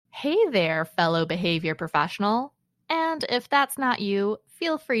Hey there, fellow behavior professional. And if that's not you,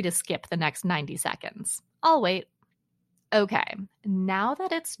 feel free to skip the next 90 seconds. I'll wait. Okay, now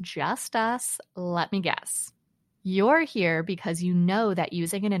that it's just us, let me guess. You're here because you know that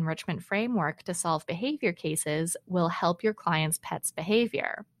using an enrichment framework to solve behavior cases will help your client's pet's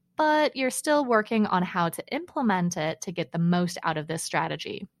behavior, but you're still working on how to implement it to get the most out of this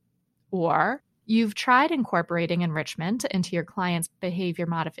strategy. Or you've tried incorporating enrichment into your client's behavior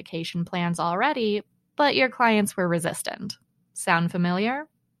modification plans already, but your clients were resistant. Sound familiar?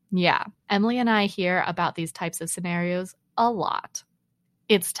 Yeah, Emily and I hear about these types of scenarios a lot.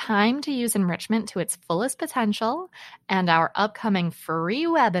 It's time to use enrichment to its fullest potential, and our upcoming free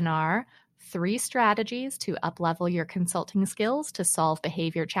webinar, 3 Strategies to Uplevel Your Consulting Skills to Solve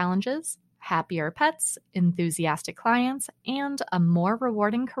Behavior Challenges, Happier Pets, Enthusiastic Clients, and a more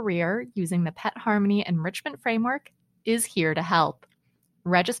rewarding career using the Pet Harmony Enrichment Framework is here to help.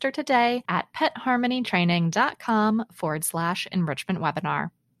 Register today at petharmonytraining.com/enrichment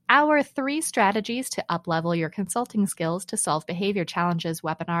webinar. Our 3 Strategies to Uplevel Your Consulting Skills to Solve Behavior Challenges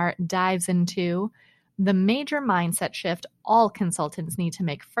webinar dives into the major mindset shift all consultants need to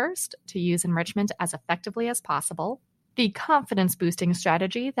make first to use enrichment as effectively as possible, the confidence-boosting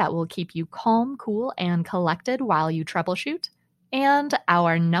strategy that will keep you calm, cool, and collected while you troubleshoot, and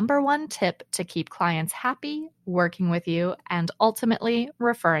our number 1 tip to keep clients happy, working with you, and ultimately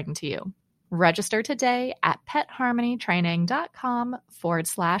referring to you. Register today at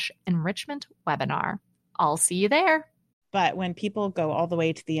petharmonytraining.com/enrichment webinar. I'll see you there. But when people go all the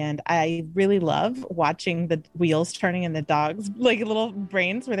way to the end, I really love watching the wheels turning in the dogs, like little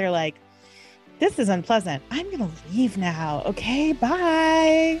brains where they're like, this is unpleasant. I'm going to leave now. Okay,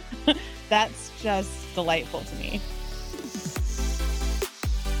 bye. That's just delightful to me.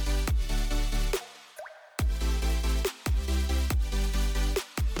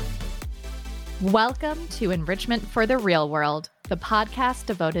 Welcome to Enrichment for the Real World, the podcast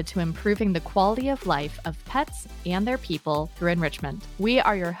devoted to improving the quality of life of pets and their people through enrichment. We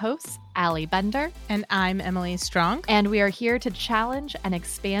are your hosts, Allie Bender. And I'm Emily Strong. And we are here to challenge and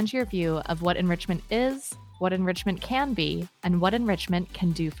expand your view of what enrichment is, what enrichment can be, and what enrichment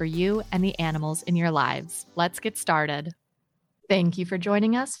can do for you and the animals in your lives. Let's get started. Thank you for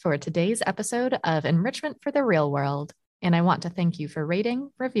joining us for today's episode of Enrichment for the Real World. And I want to thank you for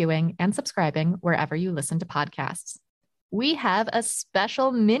rating, reviewing, and subscribing wherever you listen to podcasts. We have a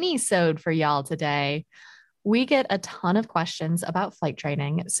special mini-sode for y'all today. We get a ton of questions about flight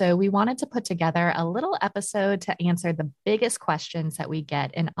training, so we wanted to put together a little episode to answer the biggest questions that we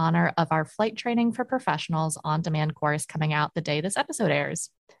get in honor of our Flight Training for Professionals on-demand course coming out the day this episode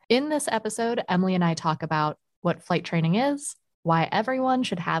airs. In this episode, Emily and I talk about what flight training is, why everyone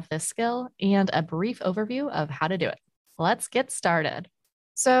should have this skill, and a brief overview of how to do it. Let's get started.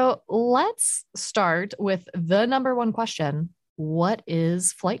 So let's start with the number 1 question. What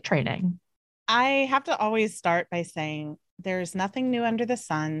is flight training? I have to always start by saying there's nothing new under the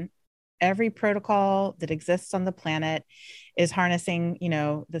sun. Every protocol that exists on the planet is harnessing,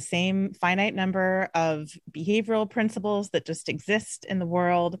 the same finite number of behavioral principles that just exist in the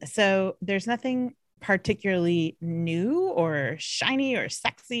world. So there's nothing particularly new or shiny or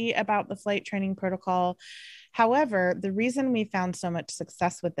sexy about the flight training protocol. However, the reason we found so much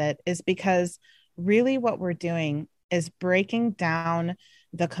success with it is because really what we're doing is breaking down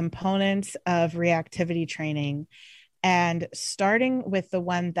the components of reactivity training and starting with the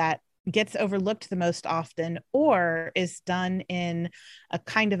one that gets overlooked the most often or is done in a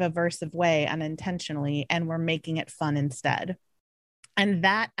kind of aversive way unintentionally, and we're making it fun instead. And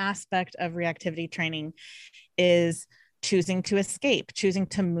that aspect of reactivity training is choosing to escape, choosing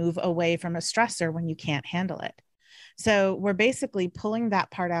to move away from a stressor when you can't handle it. So we're basically pulling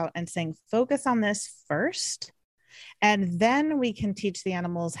that part out and saying, focus on this first, and then we can teach the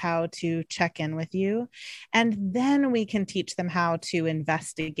animals how to check in with you. And then we can teach them how to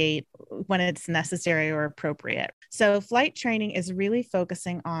investigate when it's necessary or appropriate. So flight training is really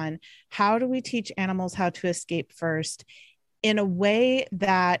focusing on how do we teach animals how to escape first in a way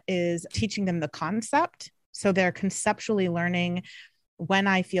that is teaching them the concept. So they're conceptually learning, when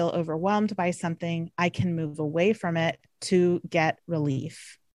I feel overwhelmed by something, I can move away from it to get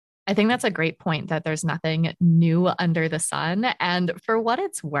relief. I think that's a great point, that there's nothing new under the sun. And for what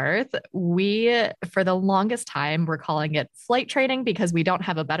it's worth, we, for the longest time, we're calling it flight training because we don't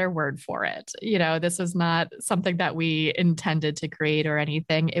have a better word for it. This is not something that we intended to create or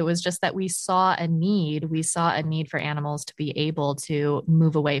anything. It was just that we saw a need. We saw a need for animals to be able to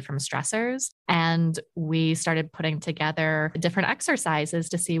move away from stressors. And we started putting together different exercises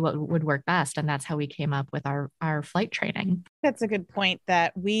to see what would work best. And that's how we came up with our flight training. That's a good point,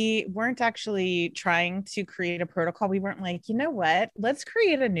 that we we weren't actually trying to create a protocol. We weren't like, you know what, let's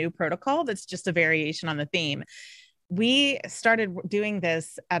create a new protocol that's just a variation on the theme. We started doing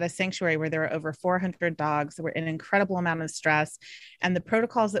this at a sanctuary where there were over 400 dogs. There were an incredible amount of stress. And the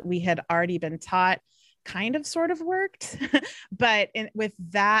protocols that we had already been taught kind of sort of worked. But with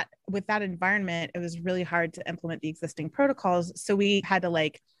that environment, it was really hard to implement the existing protocols. So we had to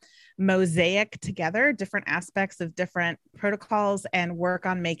like mosaic together different aspects of different protocols and work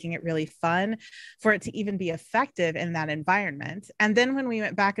on making it really fun for it to even be effective in that environment. And then when we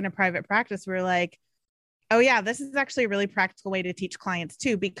went back into private practice, we were like, oh yeah, this is actually a really practical way to teach clients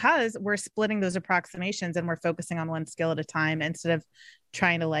too, because we're splitting those approximations and we're focusing on one skill at a time instead of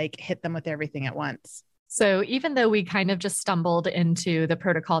trying to like hit them with everything at once. So even though we kind of just stumbled into the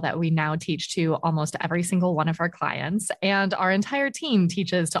protocol that we now teach to almost every single one of our clients, and our entire team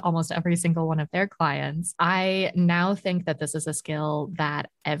teaches to almost every single one of their clients, I now think that this is a skill that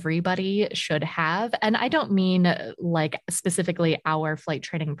everybody should have. And I don't mean like specifically our flight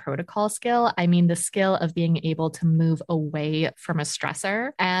training protocol skill. I mean the skill of being able to move away from a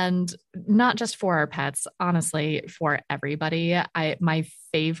stressor, and not just for our pets, honestly, for everybody. My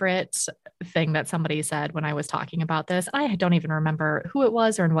favorite thing that somebody said when I was talking about this, I don't even remember who it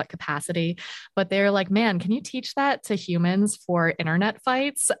was or in what capacity, but they're like, man, can you teach that to humans for internet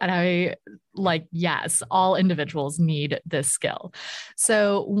fights? And I like, yes, all individuals need this skill.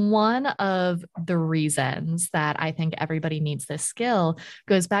 So one of the reasons that I think everybody needs this skill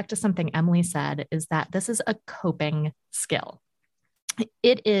goes back to something Emily said, is that this is a coping skill.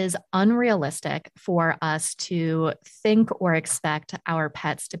 It is unrealistic for us to think or expect our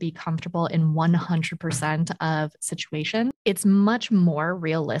pets to be comfortable in 100% of situations. It's much more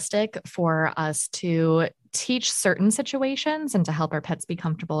realistic for us to teach certain situations and to help our pets be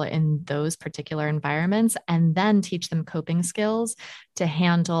comfortable in those particular environments, and then teach them coping skills to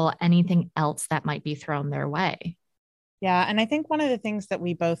handle anything else that might be thrown their way. Yeah. And I think one of the things that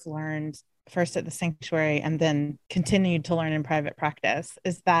we both learned first at the sanctuary and then continued to learn in private practice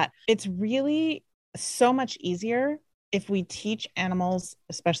is that it's really so much easier if we teach animals,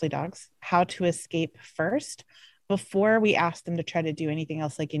 especially dogs, how to escape first before we ask them to try to do anything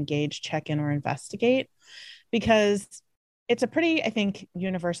else like engage, check in, or investigate, because it's a pretty, I think,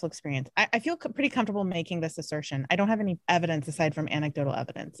 universal experience. I feel pretty comfortable making this assertion. I don't have any evidence aside from anecdotal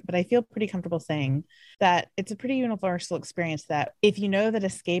evidence, but I feel pretty comfortable saying that it's a pretty universal experience that if you know that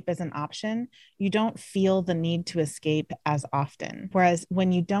escape is an option, you don't feel the need to escape as often. Whereas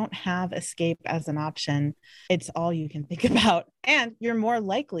when you don't have escape as an option, it's all you can think about. And you're more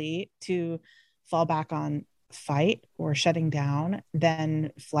likely to fall back on fight or shutting down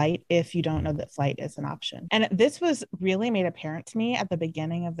than flight if you don't know that flight is an option. And this was really made apparent to me at the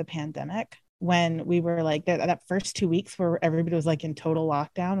beginning of the pandemic when we were like that first 2 weeks where everybody was like in total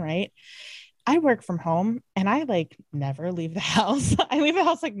lockdown, right? I work from home and I like never leave the house. I leave the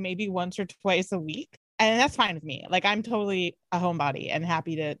house like maybe once or twice a week. And that's fine with me. Like I'm totally a homebody and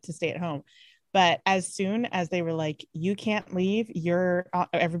happy to stay at home. But as soon as they were like, you can't leave,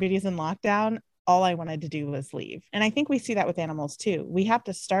 everybody's in lockdown, all I wanted to do was leave. And I think we see that with animals too. We have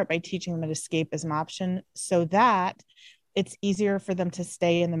to start by teaching them that escape is an option so that it's easier for them to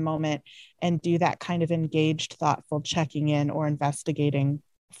stay in the moment and do that kind of engaged, thoughtful checking in or investigating,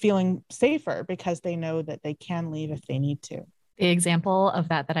 feeling safer because they know that they can leave if they need to. The example of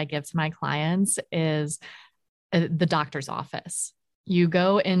that I give to my clients is the doctor's office. You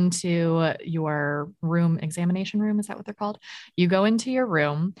go into your room, examination room, is that what they're called? You go into your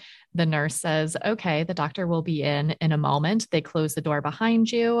room. The nurse says, okay, the doctor will be in a moment. They close the door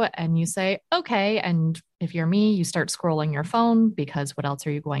behind you and you say, okay. And if you're me, you start scrolling your phone because what else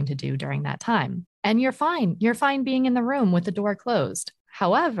are you going to do during that time? And you're fine. You're fine being in the room with the door closed.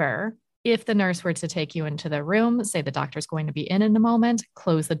 However, if the nurse were to take you into the room, say the doctor's going to be in a moment,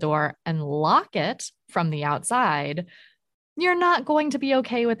 close the door and lock it from the outside, you're not going to be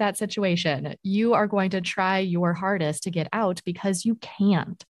okay with that situation. You are going to try your hardest to get out because you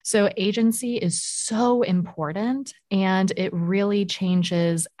can't. So agency is so important, and it really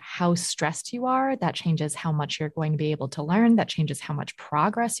changes how stressed you are. That changes how much you're going to be able to learn. That changes how much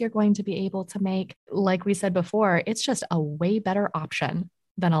progress you're going to be able to make. Like we said before, it's just a way better option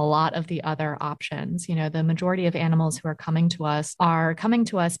than a lot of the other options. You know, the majority of animals who are coming to us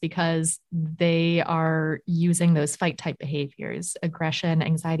because they are using those fight type behaviors, aggression,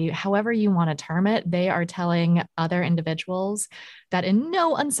 anxiety, however you want to term it. They are telling other individuals that in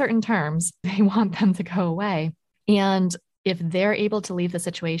no uncertain terms, they want them to go away. And if they're able to leave the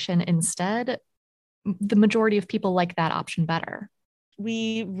situation instead, the majority of people like that option better.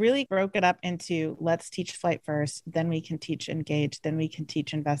 we really broke it up into let's teach flight first, then we can teach engage, then we can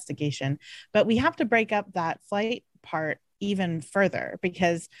teach investigation. But we have to break up that flight part even further,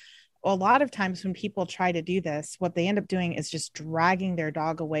 because a lot of times when people try to do this, what they end up doing is just dragging their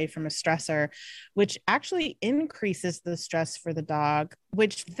dog away from a stressor, which actually increases the stress for the dog,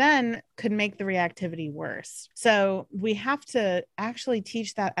 which then could make the reactivity worse. So we have to actually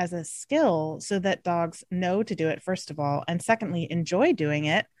teach that as a skill so that dogs know to do it, first of all, and secondly, enjoy doing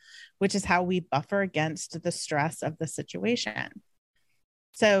it, which is how we buffer against the stress of the situation.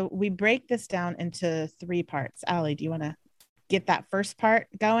 So we break this down into 3 parts. Allie, do you want to get that first part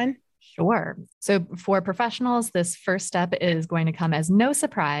going? Sure. So for professionals, this first step is going to come as no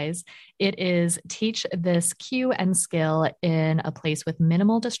surprise. It is teach this cue and skill in a place with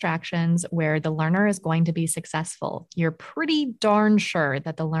minimal distractions where the learner is going to be successful. You're pretty darn sure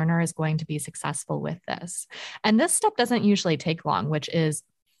that the learner is going to be successful with this. And this step doesn't usually take long, which is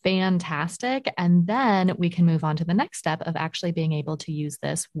fantastic. And then we can move on to the next step of actually being able to use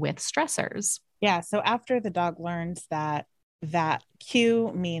this with stressors. Yeah. So after the dog learns that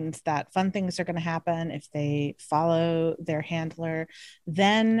cue means that fun things are going to happen if they follow their handler,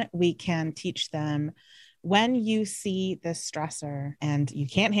 then we can teach them, when you see this stressor and you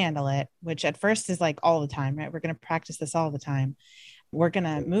can't handle it, which at first is like all the time, right? We're going to practice this all the time. We're going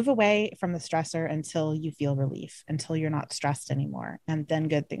to move away from the stressor until you feel relief, until you're not stressed anymore. And then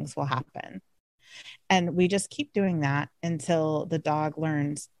good things will happen. And we just keep doing that until the dog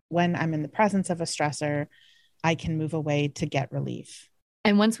learns, when I'm in the presence of a stressor, I can move away to get relief.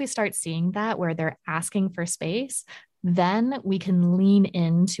 And once we start seeing that where they're asking for space, then we can lean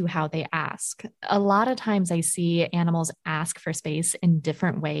into how they ask. A lot of times I see animals ask for space in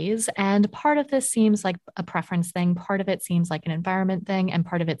different ways. And part of this seems like a preference thing. Part of it seems like an environment thing. And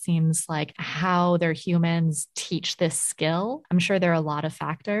part of it seems like how their humans teach this skill. I'm sure there are a lot of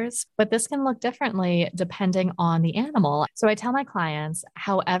factors, but this can look differently depending on the animal. So I tell my clients,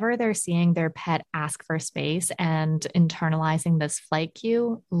 however they're seeing their pet ask for space and internalizing this flight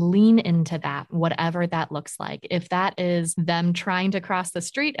cue, lean into that, whatever that looks like. If that is them trying to cross the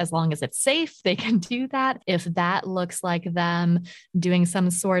street, as long as it's safe, they can do that. If that looks like them doing some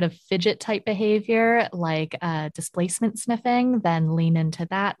sort of fidget type behavior, like displacement sniffing, then lean into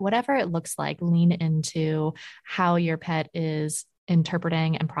that. Whatever it looks like, lean into how your pet is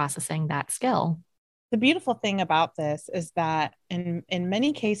interpreting and processing that skill. The beautiful thing about this is that in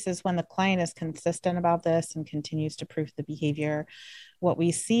many cases, when the client is consistent about this and continues to prove the behavior, what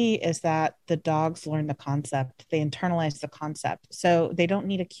we see is that the dogs learn the concept. They internalize the concept. So they don't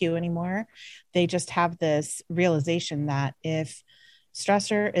need a cue anymore. They just have this realization that if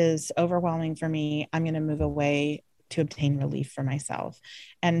stressor is overwhelming for me, I'm going to move away to obtain relief for myself.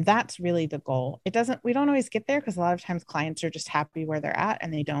 And that's really the goal. We don't always get there because a lot of times clients are just happy where they're at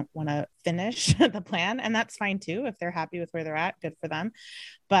and they don't want to finish the plan. And that's fine too. If they're happy with where they're at, good for them.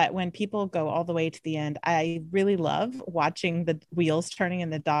 But when people go all the way to the end, I really love watching the wheels turning in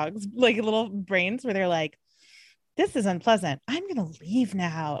the dogs, like little brains where they're like, this is unpleasant. I'm going to leave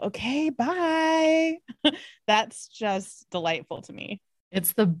now. Okay, bye. That's just delightful to me.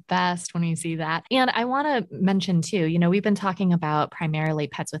 It's the best when you see that. And I want to mention too, we've been talking about primarily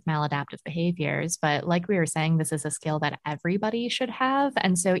pets with maladaptive behaviors, but like we were saying, this is a skill that everybody should have.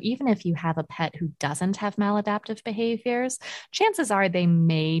 And so even if you have a pet who doesn't have maladaptive behaviors, chances are they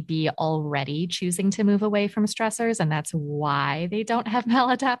may be already choosing to move away from stressors. And that's why they don't have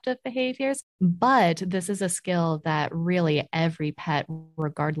maladaptive behaviors. But this is a skill that really every pet,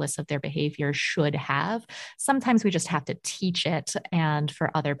 regardless of their behavior, should have. Sometimes we just have to teach it. And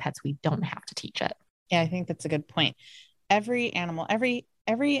for other pets, we don't have to teach it. Yeah, I think that's a good point. Every animal, every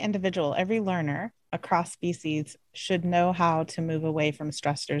individual, every learner across species should know how to move away from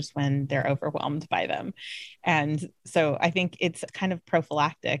stressors when they're overwhelmed by them. And so I think it's kind of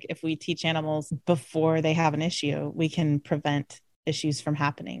prophylactic. If we teach animals before they have an issue, we can prevent issues from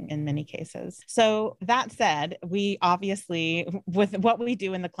happening in many cases. So that said, we obviously, with what we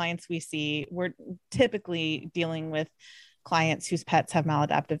do in the clients we see, we're typically dealing with clients whose pets have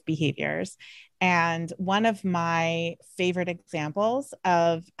maladaptive behaviors. And one of my favorite examples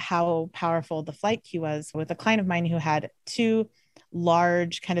of how powerful the flight cue was with a client of mine who had 2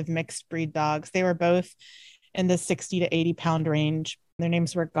 large kind of mixed breed dogs. They were both in the 60 to 80 pound range. Their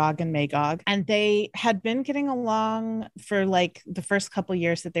names were Gog and Magog. And they had been getting along for like the first couple of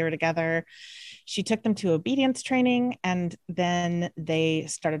years that they were together. She took them to obedience training and then they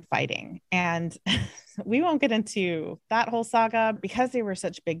started fighting. And we won't get into that whole saga because they were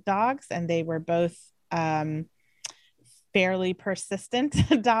such big dogs and they were both fairly persistent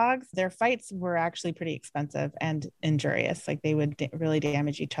dogs, their fights were actually pretty expensive and injurious. Like they would really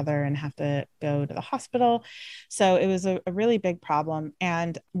damage each other and have to go to the hospital. So it was a really big problem.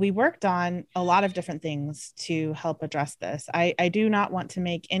 And we worked on a lot of different things to help address this. I do not want to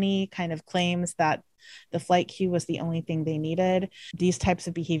make any kind of claims that the flight cue was the only thing they needed. These types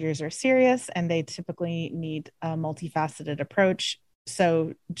of behaviors are serious and they typically need a multifaceted approach.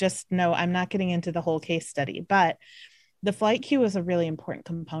 So just know I'm not getting into the whole case study, but the flight cue was a really important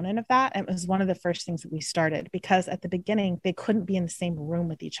component of that. And it was one of the first things that we started because at the beginning, they couldn't be in the same room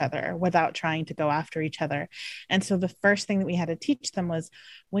with each other without trying to go after each other. And so the first thing that we had to teach them was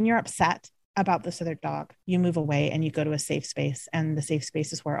when you're upset about this other dog, you move away and you go to a safe space. And the safe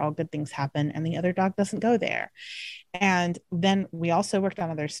space is where all good things happen. And the other dog doesn't go there. And then we also worked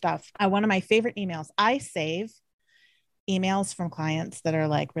on other stuff. One of my favorite emails, I save emails from clients that are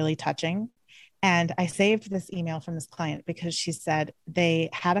like really touching. And I saved this email from this client because she said they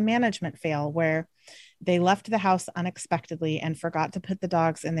had a management fail where they left the house unexpectedly and forgot to put the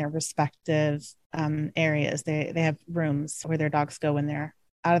dogs in their respective areas. They have rooms where their dogs go when they're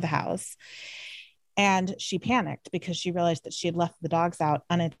out of the house. And she panicked because she realized that she had left the dogs out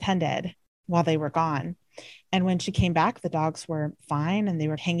unattended while they were gone. And when she came back, the dogs were fine and they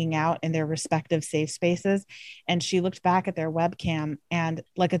were hanging out in their respective safe spaces. And she looked back at their webcam and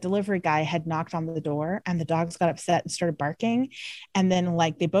like a delivery guy had knocked on the door and the dogs got upset and started barking. And then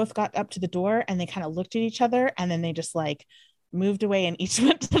like they both got up to the door and they kind of looked at each other and then they just like moved away and each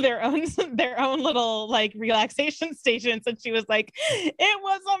went to their own little like relaxation stations. And she was like, it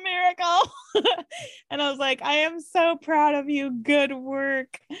was a miracle. And I was like, I am so proud of you. Good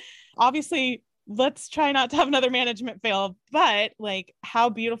work. Obviously, let's try not to have another management fail, but like how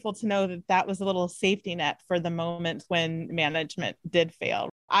beautiful to know that that was a little safety net for the moment when management did fail.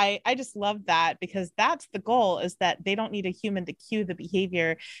 I just love that because that's the goal, is that they don't need a human to cue the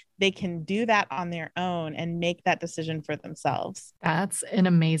behavior. They can do that on their own and make that decision for themselves. That's an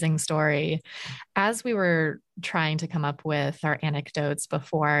amazing story. As we were trying to come up with our anecdotes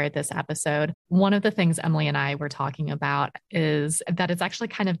before this episode, one of the things Emily and I were talking about is that it's actually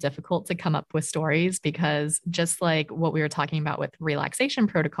kind of difficult to come up with stories because just like what we were talking about with relaxation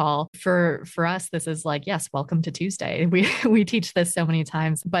protocol, for us, this is like, yes, welcome to Tuesday. We teach this so many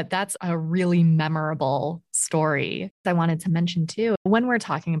times, but that's a really memorable story. I wanted to mention too, when we're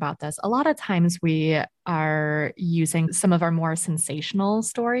talking about this, a lot of times we are using some of our more sensational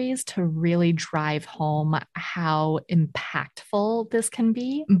stories to really drive home how impactful this can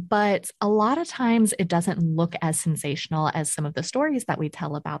be. But a lot of times it doesn't look as sensational as some of the stories that we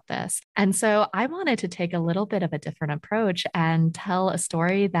tell about this. And so I wanted to take a little bit of a different approach and tell a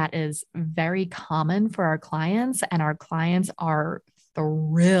story that is very common for our clients, and our clients are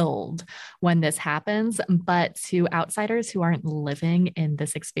thrilled when this happens. But to outsiders who aren't living in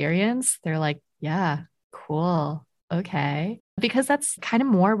this experience, they're like, yeah, cool. Okay. Because that's kind of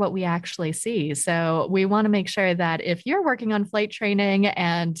more what we actually see. So we want to make sure that if you're working on flight training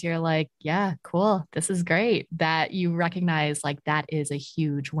and you're like, yeah, cool, this is great, that you recognize like that is a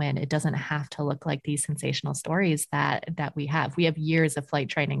huge win. It doesn't have to look like these sensational stories that we have. We have years of flight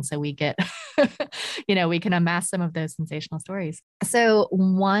training, so we get, we can amass some of those sensational stories. So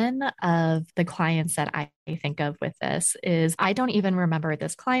one of the clients that I think of with this is, I don't even remember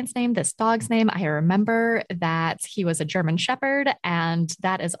this client's name, this dog's name. I remember that he was a German Shepherd, and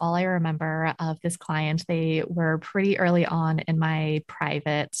that is all I remember of this client. They were pretty early on in my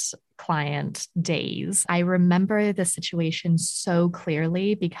private client days. I remember the situation so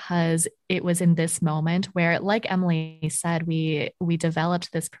clearly because it was in this moment where, like Emily said, we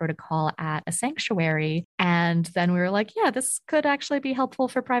developed this protocol at a sanctuary, and then we were like, yeah, this could actually be helpful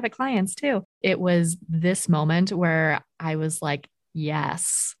for private clients too. It was this moment where I was like,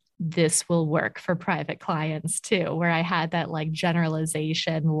 yes, this will work for private clients too, where I had that like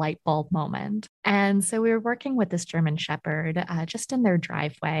generalization light bulb moment. And so we were working with this German Shepherd just in their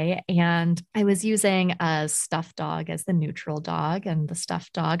driveway. And I was using a stuffed dog as the neutral dog. And the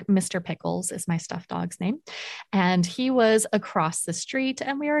stuffed dog, Mr. Pickles, is my stuffed dog's name. And he was across the street.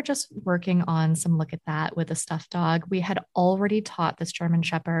 And we were just working on some look at that with a stuffed dog. We had already taught this German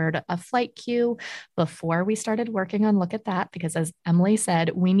Shepherd a flight cue before we started working on look at that, because as Emily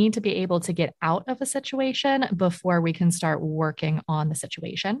said, we need to be able to get out of a situation before we can start working on the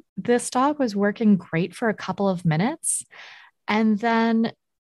situation. This dog was working great for a couple of minutes and then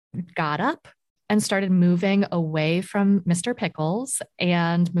got up and started moving away from Mr. Pickles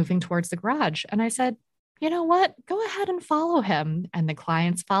and moving towards the garage. And I said, you know what? Go ahead and follow him. And the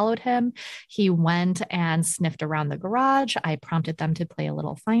clients followed him. He went and sniffed around the garage. I prompted them to play a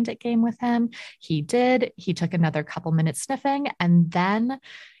little find it game with him. He did. He took another couple minutes sniffing. And then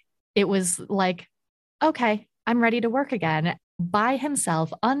it was like, okay, I'm ready to work again. By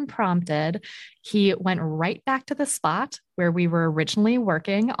himself, unprompted, he went right back to the spot where we were originally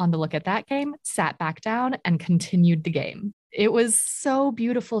working on the Look at That game, sat back down, and continued the game. It was so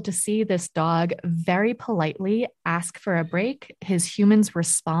beautiful to see this dog very politely ask for a break. His humans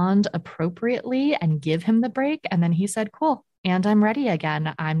respond appropriately and give him the break. And then he said, cool, and I'm ready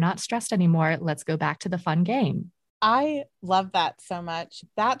again. I'm not stressed anymore. Let's go back to the fun game. I love that so much.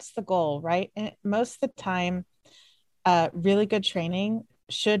 That's the goal, right? And most of the time, really good training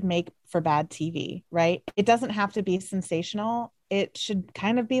should make for bad TV, right? It doesn't have to be sensational. It should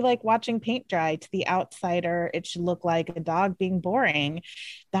kind of be like watching paint dry to the outsider. It should look like a dog being boring.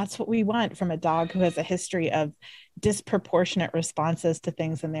 That's what we want from a dog who has a history of disproportionate responses to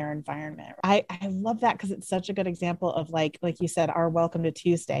things in their environment. I love that because it's such a good example of like you said, our welcome to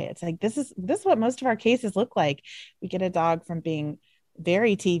Tuesday. It's like, this is what most of our cases look like. We get a dog from being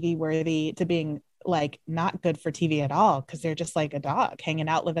very TV worthy to being like not good for TV at all because they're just like a dog hanging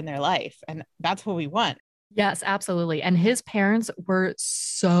out, living their life. And that's what we want. Yes, absolutely. And his parents were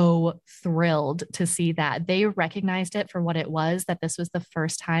so thrilled to see that. They recognized it for what it was, that this was the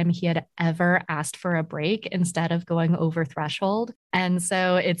first time he had ever asked for a break instead of going over threshold. And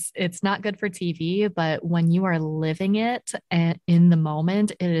so it's not good for TV, but when you are living it and in the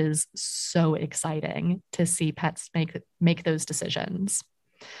moment, it is so exciting to see pets make those decisions,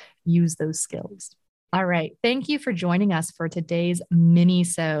 use those skills. All right. Thank you for joining us for today's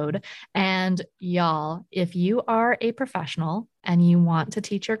mini-sode. And y'all, if you are a professional and you want to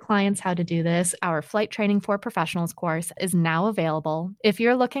teach your clients how to do this, our Flight Training for Professionals course is now available. If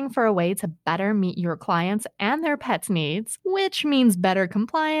you're looking for a way to better meet your clients and their pets' needs, which means better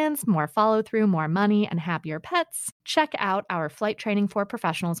compliance, more follow-through, more money, and happier pets, check out our Flight Training for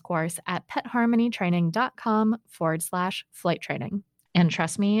Professionals course at petharmonytraining.com/flight training. And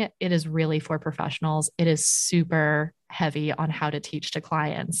trust me, it is really for professionals. It is super heavy on how to teach to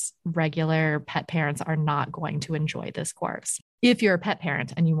clients. Regular pet parents are not going to enjoy this course. If you're a pet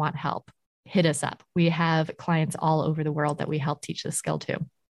parent and you want help, hit us up. We have clients all over the world that we help teach this skill to.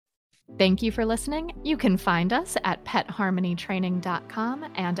 Thank you for listening. You can find us at petharmonytraining.com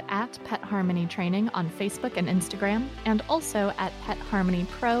and at Pet Harmony Training on Facebook and Instagram, and also at Pet Harmony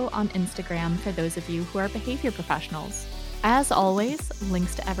Pro on Instagram for those of you who are behavior professionals. As always,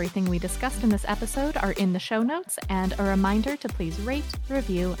 links to everything we discussed in this episode are in the show notes, and a reminder to please rate,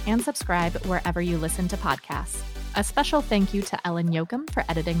 review, and subscribe wherever you listen to podcasts. A special thank you to Ellen Yoakum for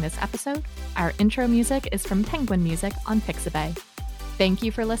editing this episode. Our intro music is from Penguin Music on Pixabay. Thank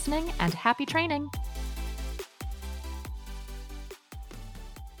you for listening, and happy training!